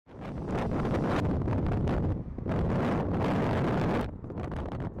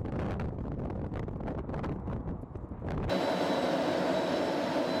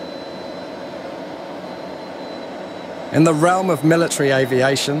In the realm of military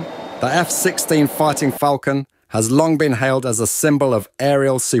aviation, the F-16 Fighting Falcon has long been hailed as a symbol of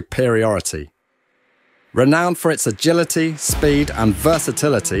aerial superiority. Renowned for its agility, speed, and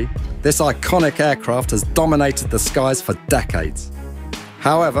versatility, this iconic aircraft has dominated the skies for decades.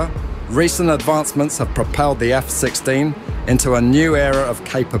 However, recent advancements have propelled the F-16 into a new era of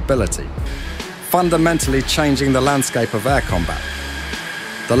capability, fundamentally changing the landscape of air combat.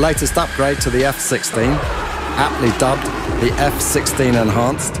 The latest upgrade to the F-16, aptly dubbed the F-16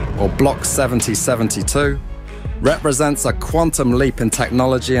 Enhanced, or Block 7072, represents a quantum leap in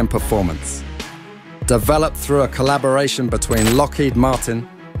technology and performance. Developed through a collaboration between Lockheed Martin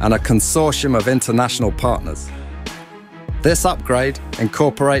and a consortium of international partners. This upgrade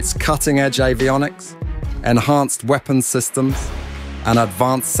incorporates cutting-edge avionics, enhanced weapons systems, and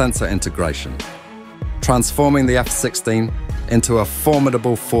advanced sensor integration, transforming the F-16 into a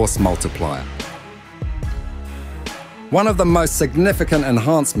formidable force multiplier. One of the most significant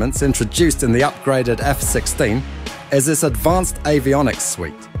enhancements introduced in the upgraded F-16 is its advanced avionics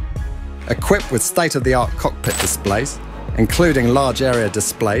suite. Equipped with state-of-the-art cockpit displays, including large area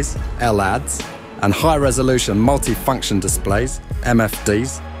displays, LADs, and high-resolution multi-function displays,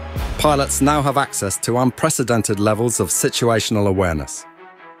 MFDs, pilots now have access to unprecedented levels of situational awareness.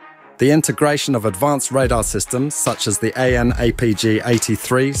 The integration of advanced radar systems such as the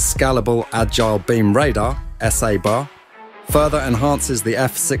AN/APG-83 Scalable Agile Beam Radar, SA-BAR, further enhances the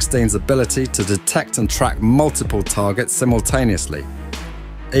F-16's ability to detect and track multiple targets simultaneously,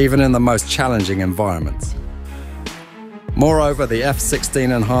 even in the most challenging environments. Moreover, the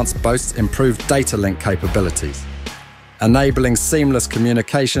F-16 Enhanced boasts improved data link capabilities, enabling seamless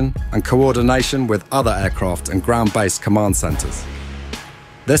communication and coordination with other aircraft and ground-based command centers.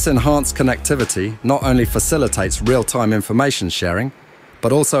 This enhanced connectivity not only facilitates real-time information sharing,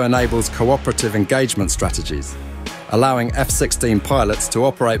 but also enables cooperative engagement strategies, allowing F-16 pilots to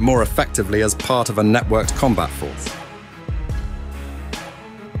operate more effectively as part of a networked combat force.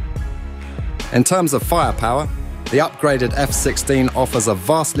 In terms of firepower, the upgraded F-16 offers a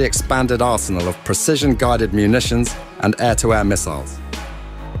vastly expanded arsenal of precision-guided munitions and air-to-air missiles.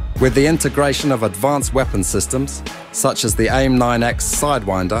 With the integration of advanced weapon systems, such as the AIM-9X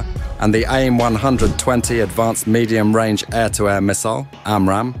Sidewinder and the AIM-120 Advanced Medium-Range Air-to-Air Missile,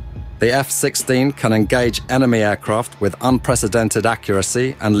 AMRAAM, the F-16 can engage enemy aircraft with unprecedented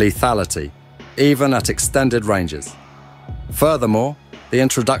accuracy and lethality, even at extended ranges. Furthermore, the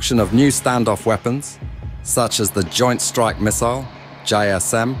introduction of new standoff weapons, such as the Joint Strike Missile,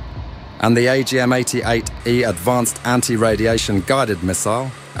 JSM, and the AGM-88E Advanced Anti-Radiation Guided Missile,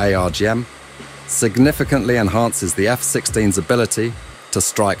 ARGM, significantly enhances the F-16's ability to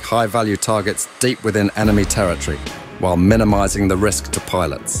strike high-value targets deep within enemy territory, while minimizing the risk to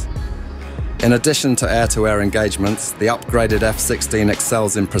pilots. In addition to air-to-air engagements, the upgraded F-16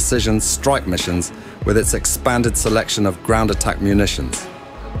 excels in precision strike missions with its expanded selection of ground attack munitions.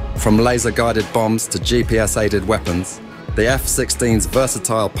 From laser-guided bombs to GPS-aided weapons, the F-16's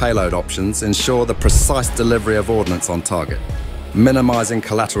versatile payload options ensure the precise delivery of ordnance on target, minimizing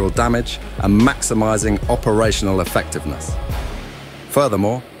collateral damage and maximizing operational effectiveness.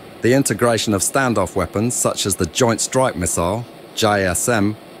 Furthermore, the integration of standoff weapons such as the Joint Strike Missile,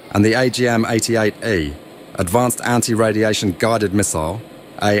 JSM, and the AGM-88E, Advanced Anti-Radiation Guided Missile,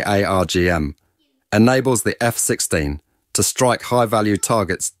 AARGM, enables the F-16 to strike high-value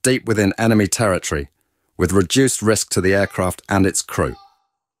targets deep within enemy territory, with reduced risk to the aircraft and its crew.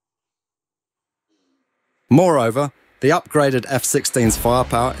 Moreover, the upgraded F-16's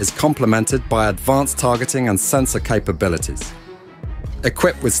firepower is complemented by advanced targeting and sensor capabilities.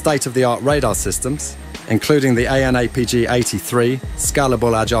 Equipped with state-of-the-art radar systems, including the AN/APG-83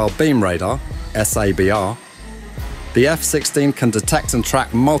 Scalable Agile Beam Radar, SABR, the F-16 can detect and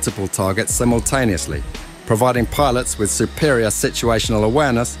track multiple targets simultaneously, providing pilots with superior situational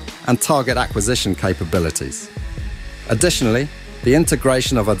awareness and target acquisition capabilities. Additionally, the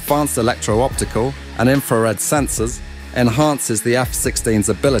integration of advanced electro-optical and infrared sensors enhances the F-16's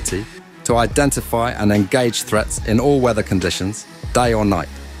ability to identify and engage threats in all weather conditions, day or night.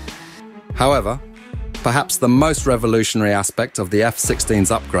 However, perhaps the most revolutionary aspect of the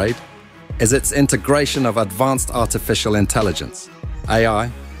F-16's upgrade is its integration of advanced artificial intelligence,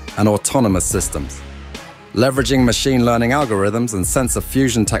 AI, and autonomous systems. Leveraging machine learning algorithms and sensor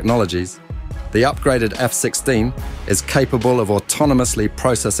fusion technologies, the upgraded F-16 is capable of autonomously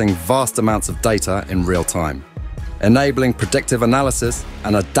processing vast amounts of data in real time, enabling predictive analysis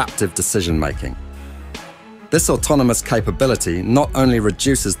and adaptive decision-making. This autonomous capability not only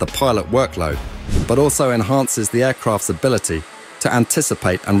reduces the pilot workload, but also enhances the aircraft's ability to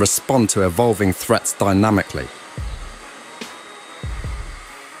anticipate and respond to evolving threats dynamically.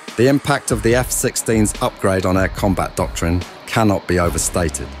 The impact of the F-16's upgrade on air combat doctrine cannot be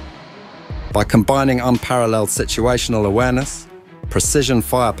overstated. By combining unparalleled situational awareness, precision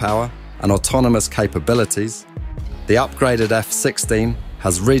firepower, and autonomous capabilities, the upgraded F-16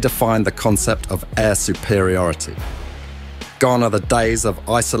 has redefined the concept of air superiority. Gone are the days of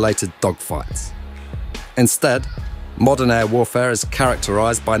isolated dogfights. Instead, modern air warfare is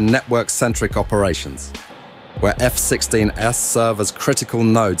characterized by network-centric operations, where F-16s serve as critical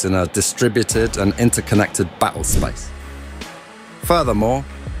nodes in a distributed and interconnected battle space. Furthermore,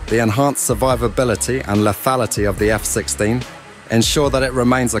 the enhanced survivability and lethality of the F-16 ensure that it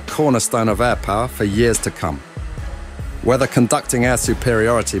remains a cornerstone of air power for years to come. Whether conducting air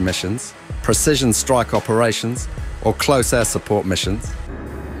superiority missions, precision strike operations, or close air support missions,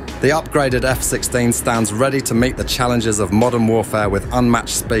 the upgraded F-16 stands ready to meet the challenges of modern warfare with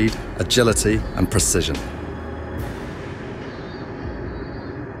unmatched speed, agility, and precision.